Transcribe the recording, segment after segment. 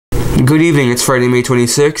Good evening, it's Friday, May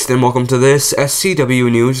 26th, and welcome to this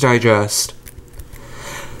SCW News Digest.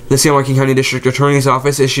 The San Joaquin County District Attorney's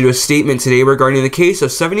Office issued a statement today regarding the case of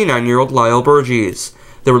 79-year-old Lyle Burgess.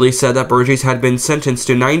 The release said that Burgess had been sentenced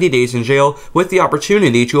to 90 days in jail with the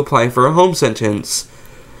opportunity to apply for a home sentence.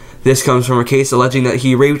 This comes from a case alleging that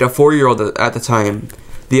he raped a 4-year-old at the time.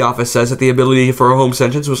 The office says that the ability for a home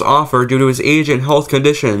sentence was offered due to his age and health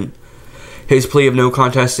condition. His plea of no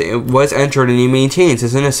contest was entered and he maintains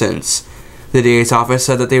his innocence. The DA's office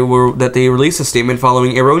said that they released a statement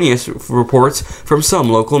following erroneous reports from some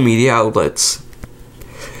local media outlets.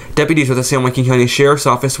 Deputies with the San Joaquin County Sheriff's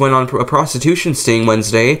Office went on a prostitution sting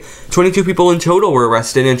Wednesday. 22 people in total were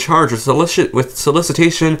arrested and charged with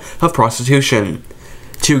solicitation of prostitution.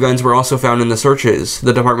 2 guns were also found in the searches.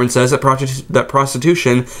 The department says that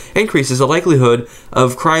prostitution increases the likelihood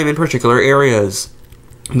of crime in particular areas.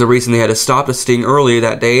 The reason they had to stop the sting earlier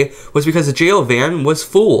that day was because the jail van was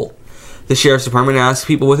full. The Sheriff's Department asked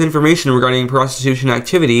people with information regarding prostitution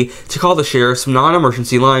activity to call the Sheriff's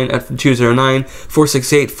non-emergency line at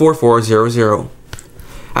 209-468-4400.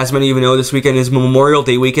 As many of you know, this weekend is Memorial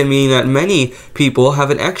Day weekend, meaning that many people have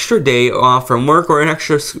an extra day off from work or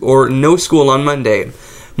no school on Monday.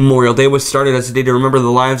 Memorial Day was started as a day to remember the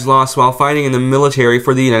lives lost while fighting in the military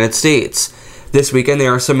for the United States. This weekend,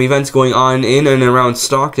 there are some events going on in and around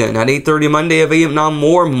Stockton. At 8:30 Monday, a Vietnam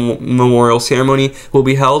War memorial ceremony will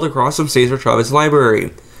be held across from Cesar Chavez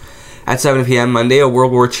Library. At 7 p.m. Monday, a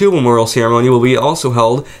World War II memorial ceremony will be also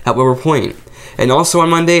held at Weber Point. And also on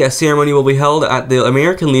Monday, a ceremony will be held at the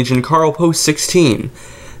American Legion Carl Post 16.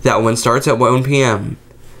 That one starts at 1 p.m.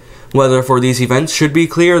 Weather for these events should be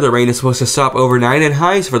clear. The rain is supposed to stop overnight, and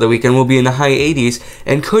highs for the weekend will be in the high 80s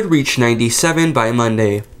and could reach 97 by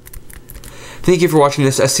Monday. Thank you for watching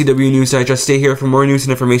this SCW News Digest. Stay here for more news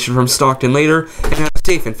and information from Stockton later, and have a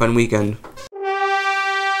safe and fun weekend.